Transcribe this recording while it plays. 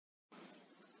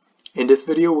In this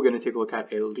video, we're going to take a look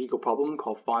at a legal problem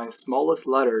called find smallest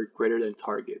letter greater than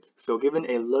target. So given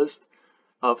a list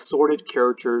of sorted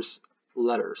characters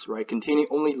letters, right, containing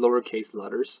only lowercase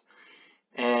letters,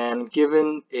 and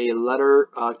given a letter,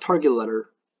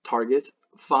 target,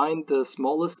 find the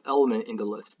smallest element in the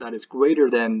list that is greater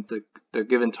than the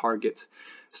given target.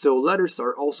 So letters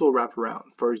are also wrapped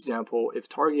around. For example, if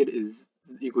target is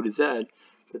equal to Z,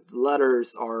 the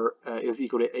letters are is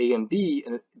equal to A and B,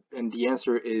 and the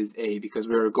answer is A because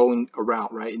we're going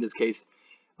around, right? In this case,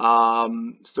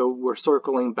 so we're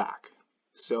circling back.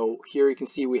 So here you can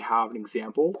see we have an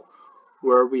example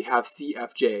where we have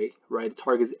CFJ, right? The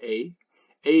target is A.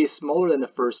 A is smaller than the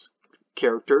first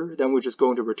character, then we're just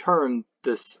going to return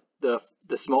this the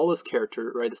smallest character,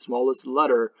 right? The smallest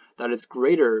letter that is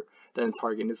greater than the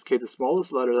target. In this case, the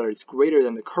smallest letter that is greater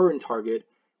than the current target,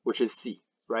 which is C,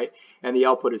 right? And the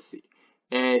output is C.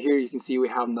 And here you can see we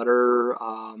have another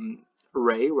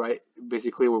array, right?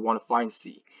 Basically, we want to find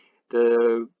C.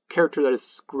 The character that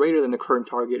is greater than the current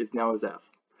target is now is F.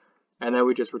 And then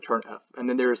we just return F. And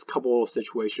then there's a couple of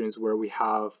situations where we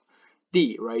have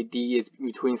D, right? D is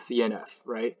between C and F,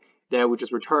 right? Then we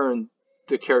just return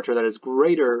the character that is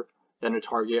greater than the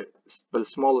target, but the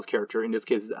smallest character, in this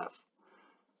case is F.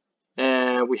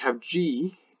 And we have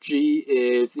G. G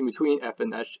is in between F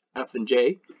and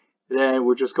J. Then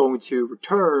we're just going to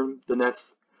return the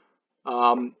next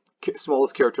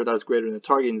smallest character that is greater than the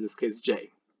target, in this case J.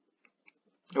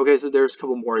 Okay, so there's a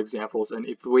couple more examples, and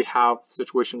if we have a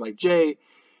situation like J,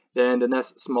 then the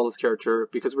next smallest character,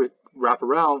 because we wrap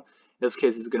around, in this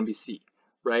case is going to be C,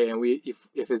 right? And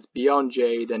if it's beyond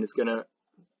J, then it's going to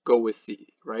go with C,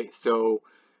 right? So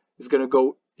it's going to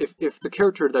go, if the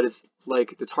character that is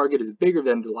like the target is bigger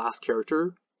than the last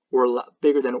character, or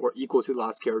bigger than or equal to the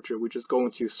last character, we're just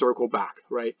going to circle back,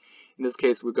 right? In this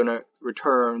case, we're going to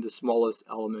return the smallest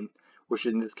element, which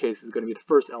in this case is going to be the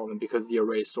first element because the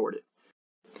array is sorted.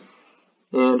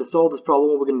 And to solve this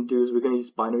problem, what we're going to do is we're going to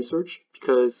use binary search,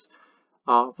 because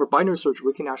for binary search,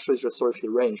 we can actually just search the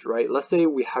range, right? Let's say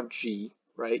we have G,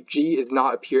 right? G is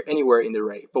not appear anywhere in the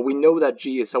array, but we know that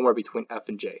G is somewhere between F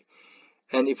and J.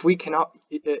 And if we cannot,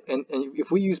 and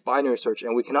if we use binary search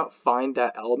and we cannot find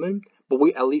that element, but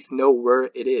we at least know where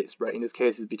it is, right? In this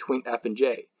case, it's between F and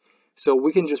J. So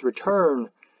we can just return,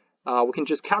 we can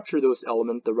just capture those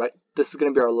elements. This is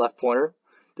going to be our left pointer.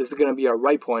 This is going to be our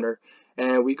right pointer.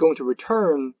 And we're going to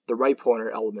return the right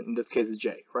pointer element, in this case is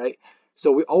J, right?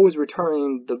 So we always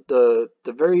return the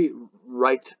very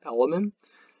right element,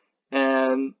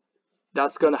 and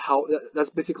that's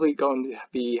basically going to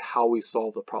be how we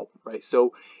solve the problem, right?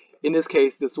 So in this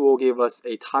case, this will give us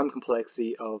a time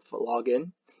complexity of log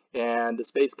n, and the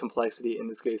space complexity in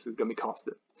this case is going to be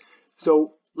constant.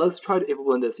 So let's try to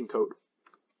implement this in code.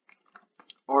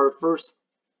 Our first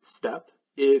step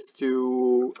is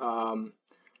to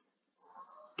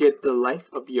get the length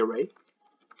of the array.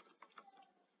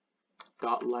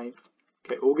 Dot length.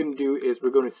 Okay, what we're going to do is we're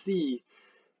going to see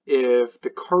if the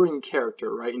current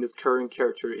character, right, in this current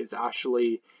character is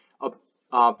actually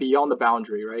beyond the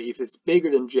boundary, right? If it's bigger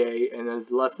than J and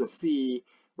is less than C,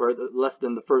 or less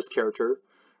than the first character,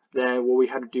 then what we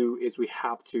have to do is we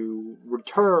have to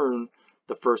return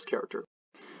the first character.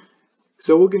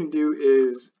 So what we're going to do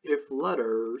is if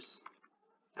letters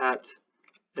at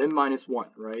n-1,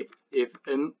 right? If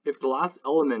the last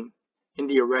element in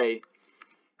the array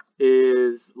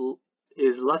is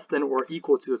less than or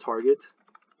equal to the target,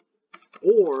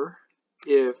 or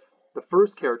if the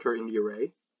first character in the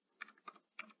array,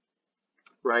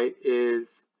 right,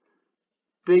 is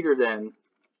bigger than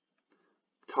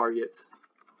the target,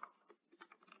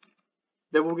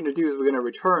 then what we're going to do is we're going to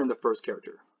return the first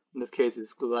character. In this case,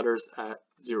 it's the letters at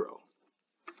 0.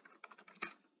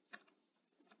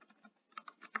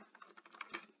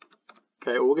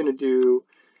 Okay, what we're going to do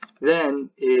then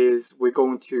is we're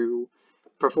going to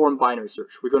perform binary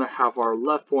search. We're going to have our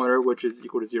left pointer, which is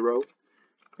equal to 0,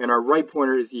 and our right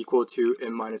pointer is equal to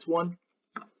n-1.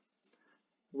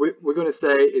 We're going to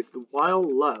say is the while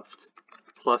left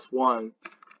plus 1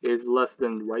 is less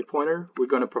than right pointer, we're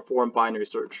going to perform binary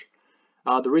search.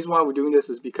 The reason why we're doing this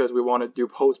is because we want to do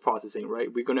post-processing,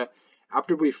 right? We're going to,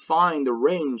 after we find the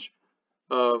range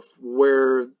of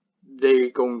where they're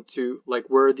going to, like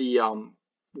where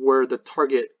the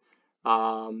target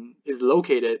is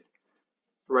located,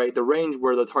 right? The range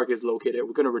where the target is located,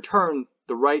 we're going to return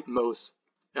the rightmost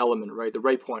element, right? The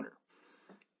right pointer.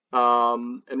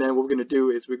 And then what we're going to do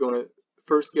is we're going to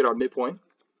first get our midpoint.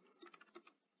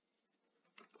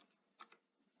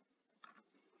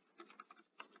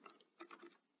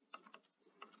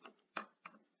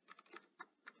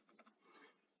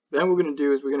 Then what we're going to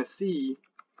do is we're going to see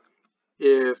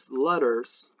if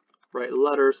letters, right,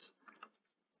 letters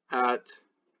at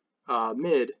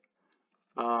mid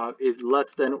is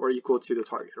less than or equal to the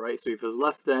target, right? So if it's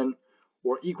less than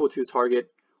or equal to the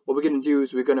target, what we're going to do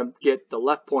is we're going to get the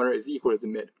left pointer is equal to the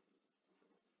mid.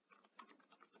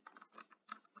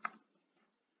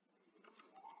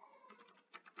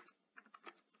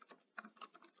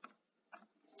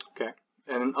 Okay,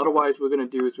 and otherwise we're going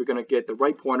to do is we're going to get the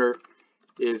right pointer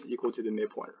is equal to the mid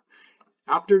pointer.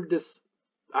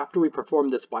 After we perform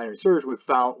this binary search,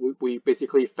 we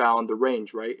basically found the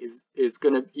range, right? Is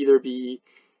going to either be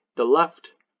the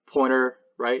left pointer,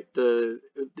 right?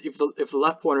 If the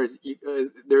left pointer is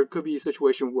there could be a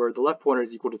situation where the left pointer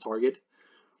is equal to target,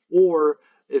 or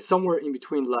is somewhere in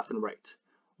between left and right,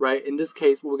 right? In this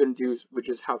case, what we're going to do is we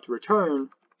just have to return,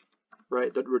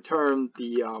 right? Return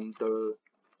the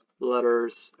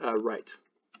letters right.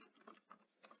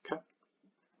 Okay.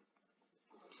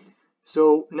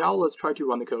 So now let's try to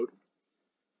run the code,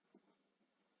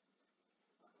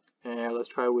 and let's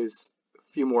try with a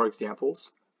few more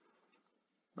examples.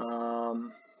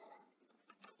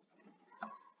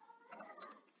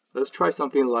 Let's try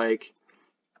something like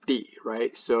D,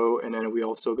 right? So, and then we're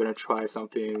also going to try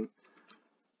something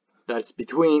that's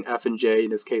between F and J, in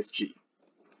this case G.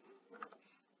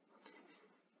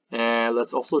 And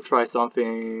let's also try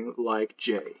something like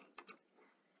J.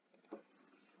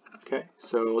 Okay,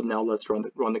 so now let's run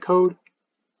the code,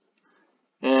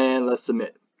 and let's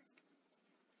submit.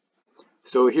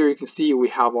 So here you can see we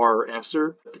have our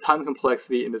answer. The time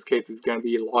complexity in this case is going to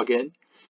be log n,